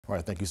All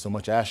right, thank you so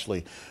much,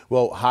 Ashley.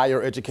 Well,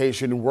 higher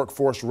education,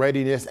 workforce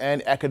readiness,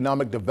 and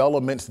economic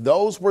developments,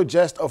 those were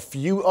just a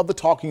few of the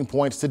talking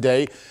points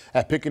today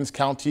at Pickens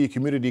County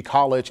Community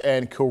College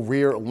and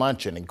Career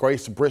Luncheon. And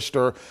Grace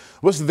Brister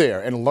was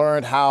there and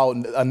learned how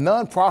a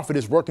nonprofit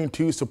is working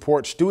to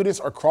support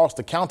students across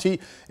the county,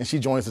 and she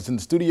joins us in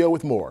the studio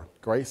with more.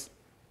 Grace?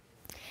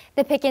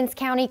 The Pickens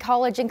County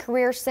College and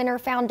Career Center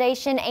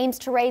Foundation aims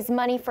to raise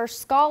money for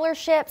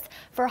scholarships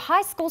for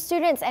high school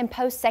students and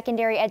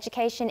post-secondary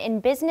education in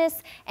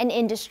business and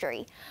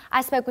industry.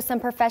 I spoke with some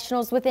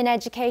professionals within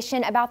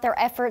education about their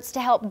efforts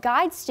to help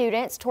guide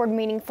students toward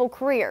meaningful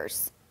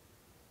careers.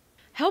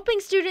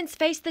 Helping students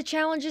face the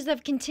challenges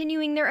of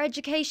continuing their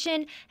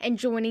education and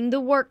joining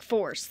the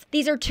workforce.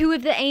 These are two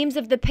of the aims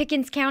of the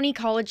Pickens County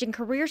College and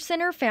Career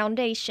Center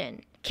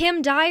Foundation.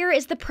 Kim Dyer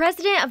is the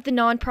president of the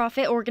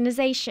nonprofit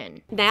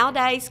organization.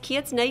 Nowadays,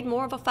 kids need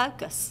more of a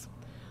focus.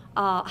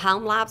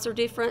 Home lives are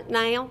different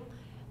now.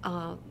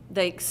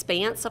 The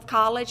expense of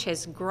college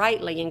has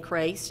greatly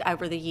increased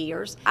over the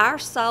years. Our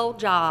sole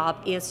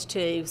job is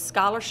to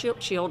scholarship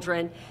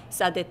children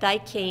so that they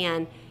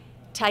can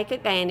take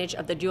advantage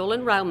of the dual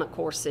enrollment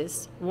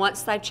courses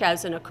once they've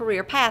chosen a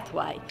career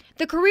pathway.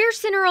 The Career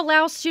Center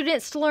allows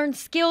students to learn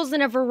skills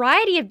in a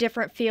variety of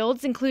different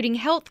fields, including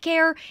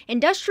healthcare,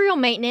 industrial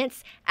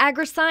maintenance,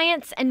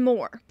 agri-science, and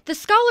more. The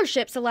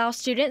scholarships allow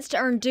students to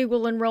earn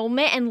dual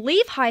enrollment and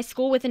leave high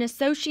school with an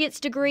associate's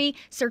degree,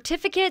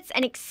 certificates,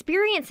 and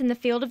experience in the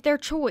field of their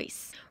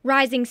choice.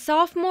 Rising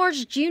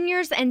sophomores,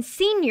 juniors, and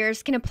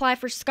seniors can apply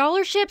for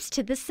scholarships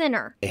to the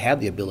center. They have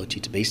the ability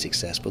to be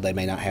successful. They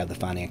may not have the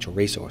financial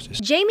resources.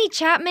 Jamie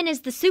Chapman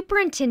is the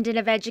superintendent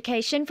of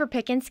education for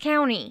Pickens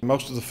County.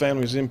 Most of the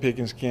families in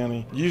Pickens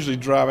County usually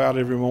drive out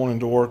every morning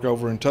to work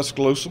over in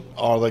Tuscaloosa,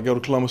 or they go to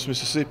Columbus,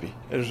 Mississippi.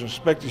 There's an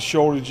expected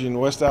shortage in the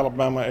West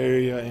Alabama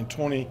area in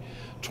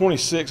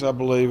 2026, I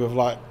believe, of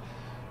like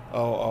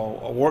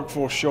a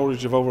workforce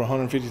shortage of over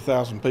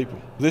 150,000 people.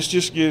 This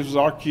just gives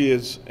our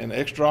kids an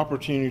extra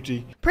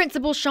opportunity.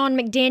 Principal Sean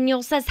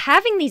McDaniel says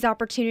having these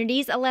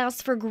opportunities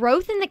allows for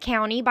growth in the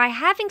county by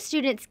having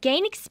students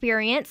gain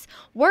experience,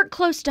 work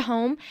close to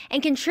home,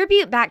 and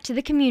contribute back to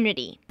the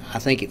community. I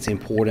think it's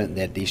important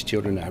that these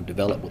children are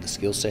developed with a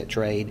skill set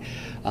trade,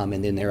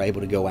 and then they're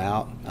able to go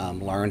out,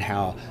 learn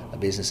how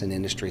business and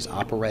industries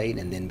operate,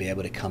 and then be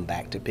able to come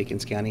back to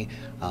Pickens County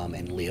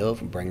and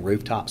live, and bring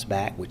rooftops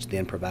back, which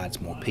then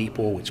provides more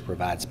people, which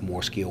provides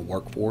more skilled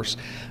workforce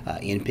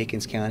in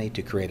Pickens County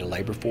to create a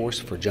labor force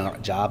for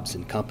jobs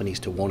and companies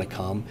to want to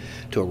come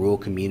to a rural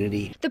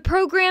community. The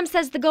program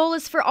says the goal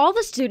is for all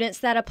the students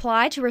that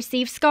apply to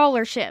receive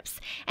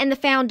scholarships, and the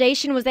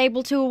foundation was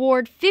able to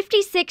award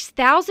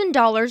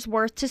 $56,000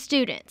 worth to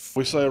students.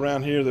 We say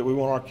around here that we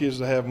want our kids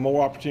to have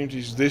more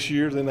opportunities this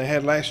year than they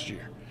had last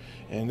year.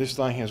 And this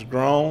thing has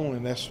grown,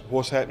 and that's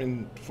what's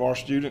happening for our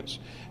students,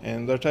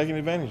 and they're taking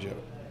advantage of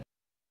it.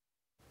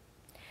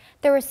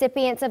 The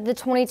recipients of the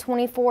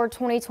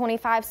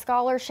 2024-2025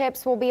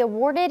 scholarships will be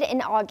awarded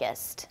in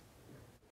August.